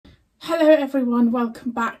Hello everyone, welcome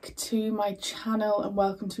back to my channel and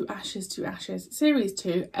welcome to Ashes to Ashes Series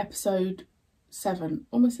 2, Episode 7.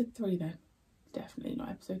 Almost said 3 though, definitely not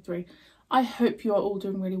Episode 3. I hope you are all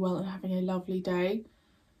doing really well and having a lovely day.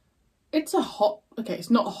 It's it's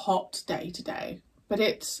not a hot day today, but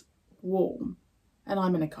it's warm and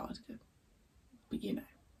I'm in a cardigan. But you know,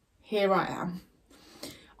 here I am.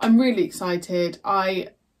 I'm really excited. I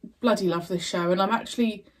bloody love this show and I'm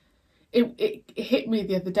actually... It hit me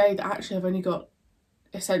the other day that actually I've only got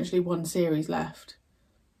essentially one series left.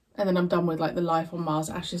 And then I'm done with like the Life on Mars,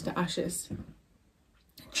 Ashes to Ashes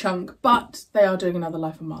chunk. But they are doing another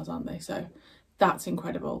Life on Mars, aren't they? So that's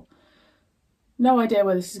incredible. No idea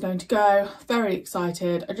where this is going to go. Very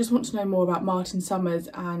excited. I just want to know more about Martin Summers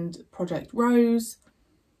and Project Rose.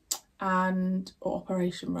 Or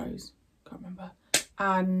Operation Rose. Can't remember.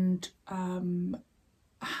 And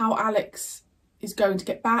how Alex is going to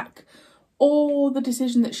get back, or the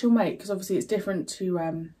decision that she'll make, because obviously it's different to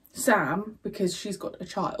Sam because she's got a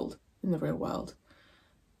child in the real world,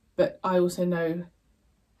 but I also know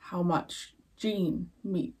how much Jean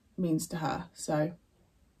means to her, so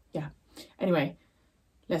yeah. Anyway,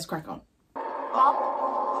 let's crack on. Mom?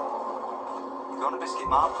 You want a biscuit,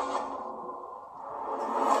 Mom?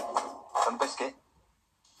 Want a biscuit?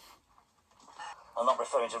 I'm not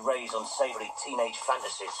referring to Ray's unsavoury teenage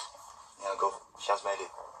fantasies. Yeah, go. Shaz made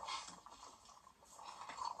it.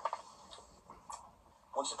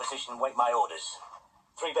 Once in position, wait my orders.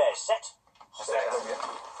 3 bears, set? Set. Yeah.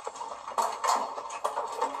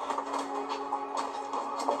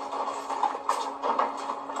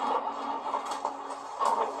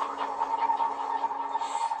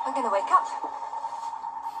 I'm gonna wake up.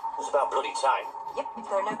 It's about bloody time. Yep, if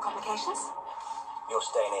there are no complications. You're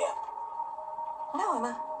staying here.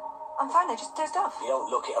 No, I'm fine, I just dozed off. You don't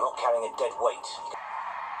look it, I'm not carrying a dead weight.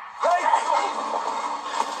 Hey!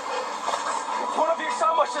 One of you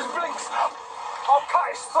so much as blinks, I'll cut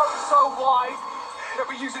his throat so wide, he'll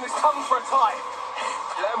be using his tongue for a tie.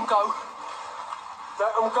 Let him go.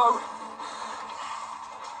 Let him go.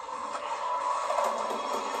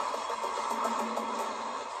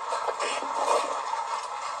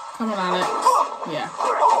 Come on, Alex. Yeah.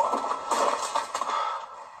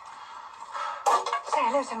 Say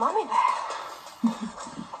hello to Mummy Bear.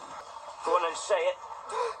 Go on and say it.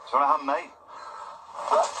 Do you want a hand, mate?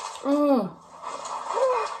 Oh.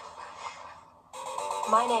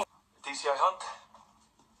 My name. DCI Hunt.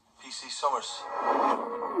 PC Summers.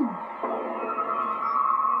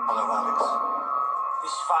 Hello, Alex.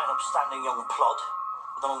 This fine, upstanding young plod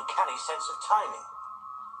with an uncanny sense of timing.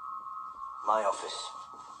 My office.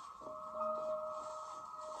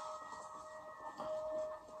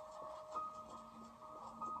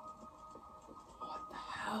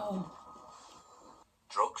 Hell.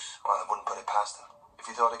 Drugs? Well, I wouldn't put it past him. If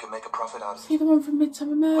he thought he could make a profit out of Is it. he the one from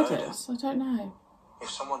Midsummer Murders? I don't know. If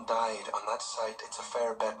someone died on that site, it's a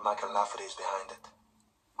fair bet Michael Lafferty is behind it.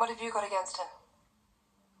 What have you got against him?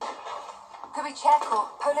 Could be Czech or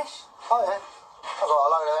Polish? Oh, yeah. I've got a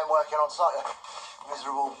load of them working on site.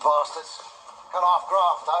 Miserable bastards. Kind of half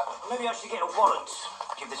graft, though. Maybe I should get a warrant.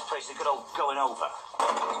 Give this place a good old going over.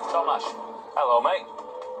 Tomasz. Hello, mate.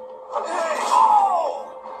 Oh!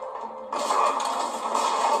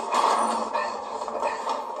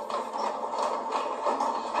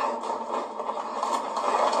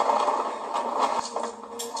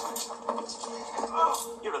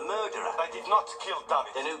 You're a murderer. I did not kill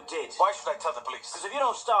David. Then who did? Why should I tell the police? Because if you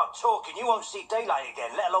don't start talking, you won't see daylight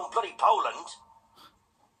again, let alone bloody Poland.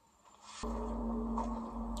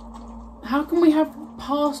 How can we have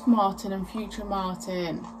past Martin and future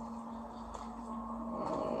Martin?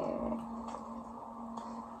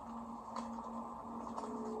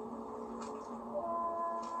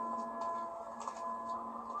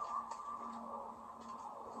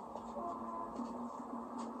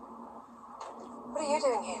 What are you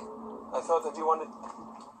doing here? I thought that you wanted...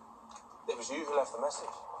 It was you who left the message.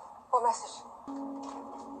 What message?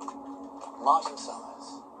 Martin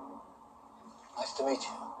Summers. Nice to meet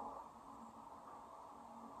you.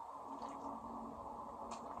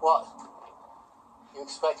 What? You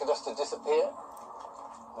expected us to disappear?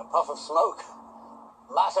 In a puff of smoke?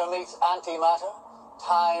 Matter meets antimatter?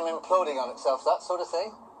 Time imploding on itself, that sort of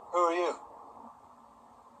thing? Who are you?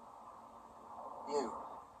 You.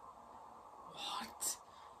 What?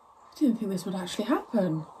 I didn't think this would actually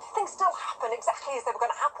happen. Things still happen exactly as they were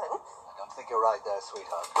going to happen. I don't think you're right there,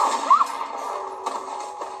 sweetheart.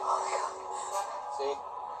 See?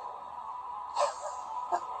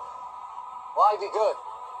 Why be good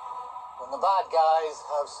when the bad guys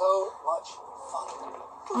have so much fun?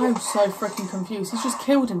 I'm so freaking confused. He's just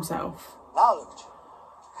killed himself. Now look at you.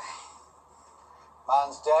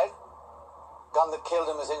 Man's dead. Gun that killed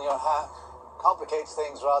him is in your hand. Complicates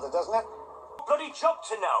things rather, doesn't it? Bloody job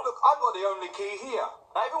to know. Look, I've got the only key here.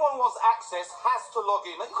 Now, everyone who wants access has to log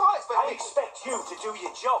in. Now, you can't expect I me... expect you to do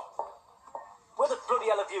your job. Where the bloody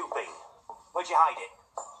hell have you been? Where'd you hide it?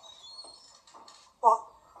 What?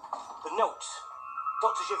 The note.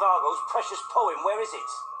 Dr. Zhivago's precious poem, where is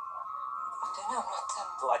it? I don't know, I'm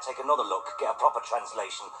not, Thought I'd take another look, get a proper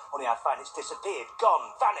translation, only I find it's disappeared,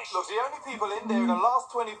 gone, vanished. Look, the only people in there in the last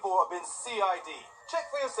 24 have been CID. Check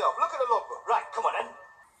for yourself. Look at the logbook. Right, come on then.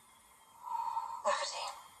 Nobody.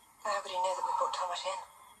 Nobody knew that we brought Thomas in.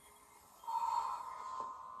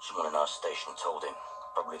 Someone in our station told him.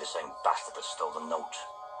 Probably the same bastard that stole the note.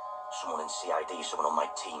 Someone in CID, someone on my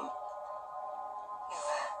team.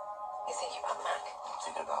 You thinking about Mac? I'm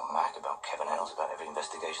thinking about Mac, about Kevin Hales, about every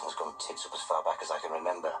investigation that's gone tits up as far back as I can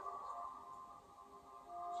remember.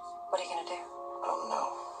 What are you going to do? I don't know.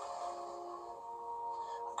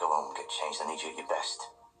 Go home, get changed. I need you at your best.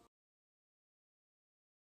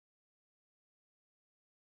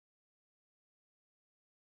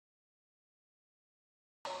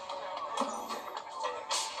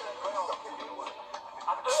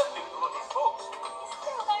 Unearthly bloody folks.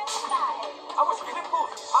 I was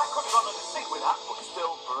crippled. I couldn't run on the sick with that, but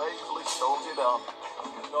still bravely soldiered on.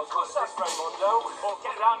 No, of course that's Raymondo. Oh,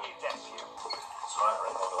 get round, you deaf you. It's all right,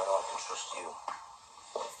 Raymondo. I know I can trust you.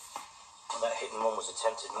 Well, that hit and run was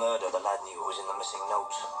attempted murder. The lad knew it was in the missing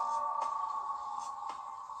note.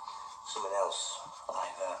 Something else.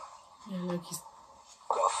 Yeah, Loki's.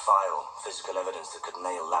 Got a file, physical evidence that could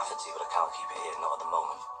nail Lafferty, but I can't keep it here, not at the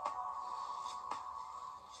moment.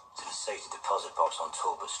 It's in a safety deposit box on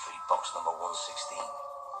Talbot Street, box number 116.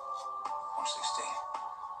 116?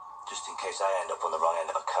 Just in case I end up on the wrong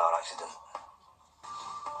end of a car accident.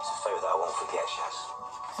 It's a favour that I won't forget, Shaz.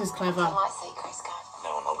 This is clever. I might say Chris can.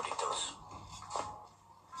 No, nobody does.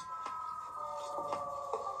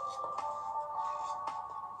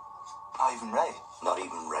 Not even Ray. Not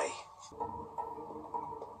even Ray.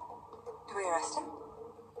 Do we arrest him?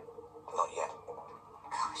 Not yet.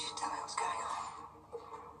 God, you should tell me what's going on.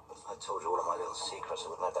 If I told you all of my little secrets, I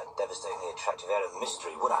wouldn't have that devastatingly attractive air of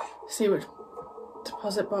mystery, would I? See which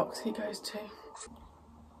deposit box he goes to. I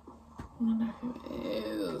wonder who it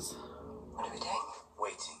is. What are we doing?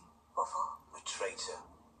 Waiting. What for? A traitor.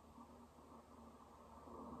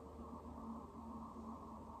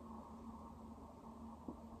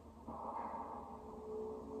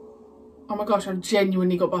 Oh my gosh, I've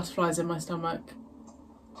genuinely got butterflies in my stomach.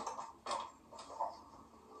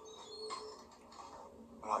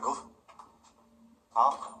 Right, Gov.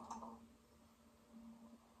 Huh?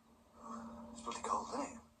 It's bloody cold, isn't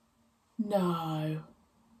it? No.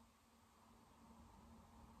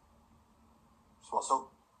 So what's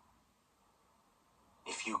up?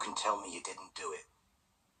 If you can tell me you didn't do it.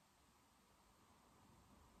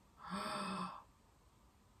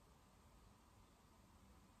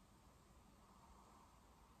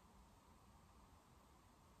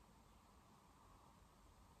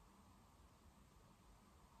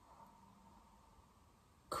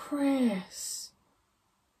 Chris.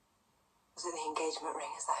 Was it the engagement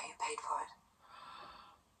ring? Is that how you paid for it?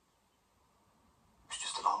 It's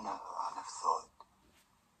just a loan. I never thought.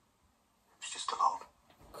 It's just a loan.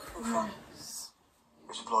 Chris.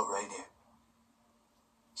 There's a bloke Ray knew.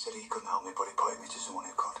 Said he couldn't help me, but he pointed me to someone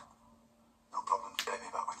who could. No problem. Pay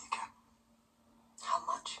me back when you can. How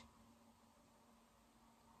much?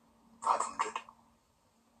 500.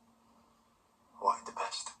 I wanted the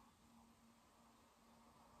best.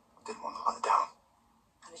 I didn't want to let it down.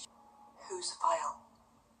 Whose file?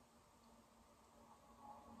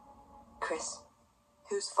 Chris,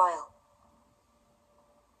 whose file?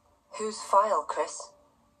 Whose file, Chris?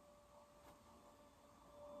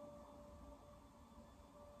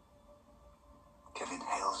 Kevin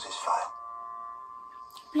Hales' file.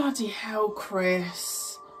 Bloody hell,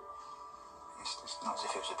 Chris. It's not as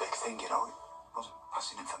if it was a big thing, you know. It wasn't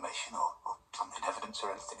passing information or planting evidence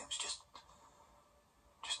or anything. It was just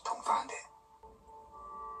don't find it.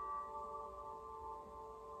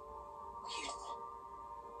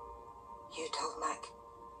 You told Mac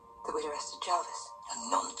that we'd arrested Jarvis. A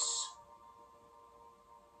nonce.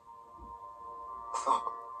 I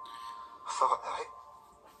thought that.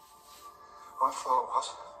 What I thought was,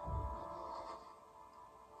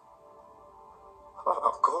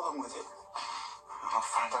 I'll go along with it. And I'll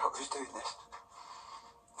find out who's doing this.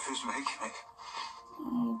 Who's making it.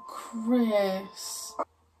 Oh, Chris.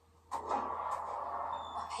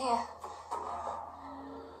 I'm here.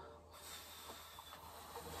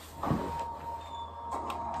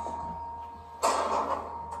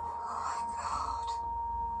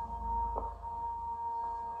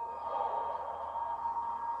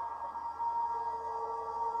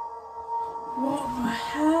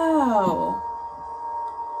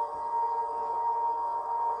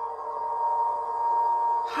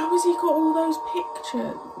 has he got all those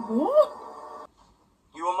pictures? What?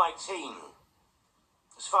 You are my team.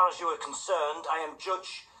 As far as you are concerned, I am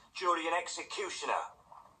judge, jury and executioner.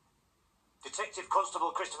 Detective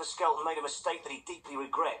Constable Christopher Skelton made a mistake that he deeply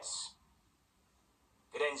regrets.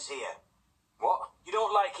 It ends here. What? You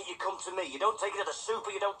don't like it, you come to me. You don't take it to the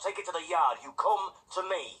super, you don't take it to the yard. You come to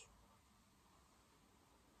me.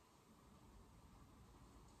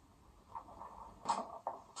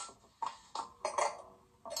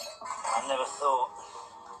 I never thought.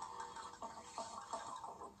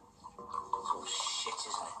 It's all shit,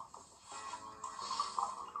 isn't it?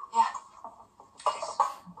 Yeah.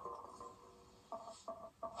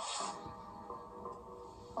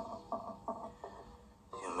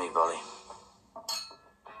 You and me, Bolly.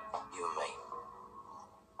 You and me.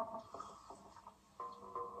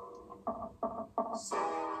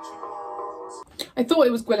 I thought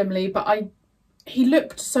it was Gwilym Lee, but he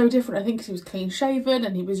looked so different. I think 'cause he was clean shaven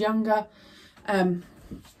and he was younger.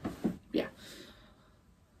 Yeah.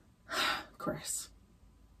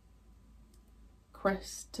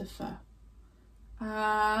 Christopher.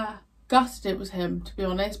 Gutted it was him, to be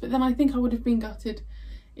honest. But then I think I would have been gutted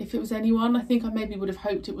if it was anyone. I think I maybe would have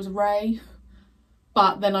hoped it was Ray.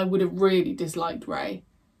 But then I would have really disliked Ray.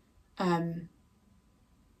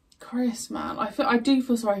 Chris, man, I do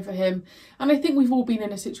feel sorry for him. And I think we've all been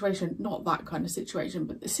in a situation, not that kind of situation,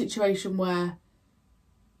 but the situation where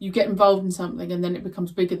you get involved in something and then it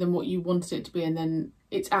becomes bigger than what you wanted it to be, and then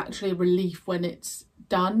it's actually a relief when it's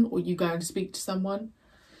done or you go and speak to someone.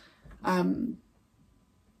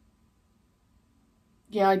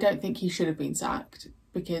 Yeah, I don't think he should have been sacked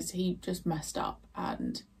because he just messed up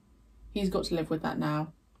and he's got to live with that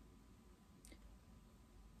now.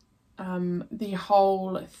 The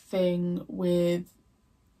whole thing with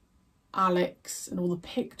Alex and all the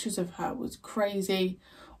pictures of her was crazy.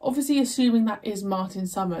 Obviously, assuming that is Martin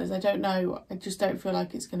Summers. I don't know. I just don't feel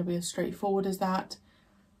like it's going to be as straightforward as that.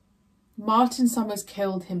 Martin Summers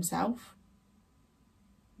killed himself.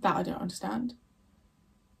 That I don't understand.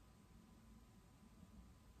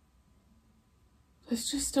 There's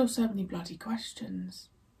just still so many bloody questions.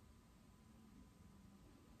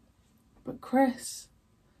 But Chris...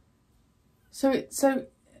 So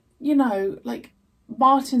you know, like,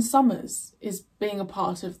 Martin Summers is being a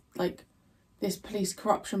part of, like, this police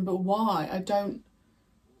corruption, but why? I don't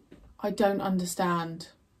understand.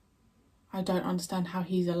 I don't understand how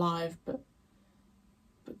he's alive, but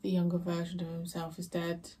the younger version of himself is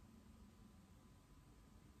dead.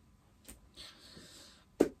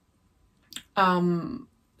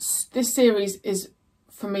 This series is,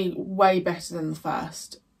 for me, way better than the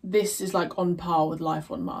first. This is like on par with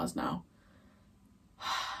Life on Mars now.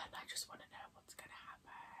 I just want to know what's going to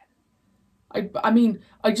happen. I mean,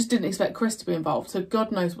 I just didn't expect Chris to be involved, so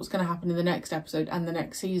God knows what's going to happen in the next episode and the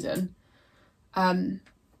next season.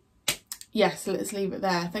 Yes, let's leave it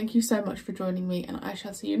there. Thank you so much for joining me, and I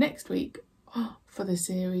shall see you next week for the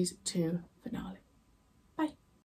series 2 finale.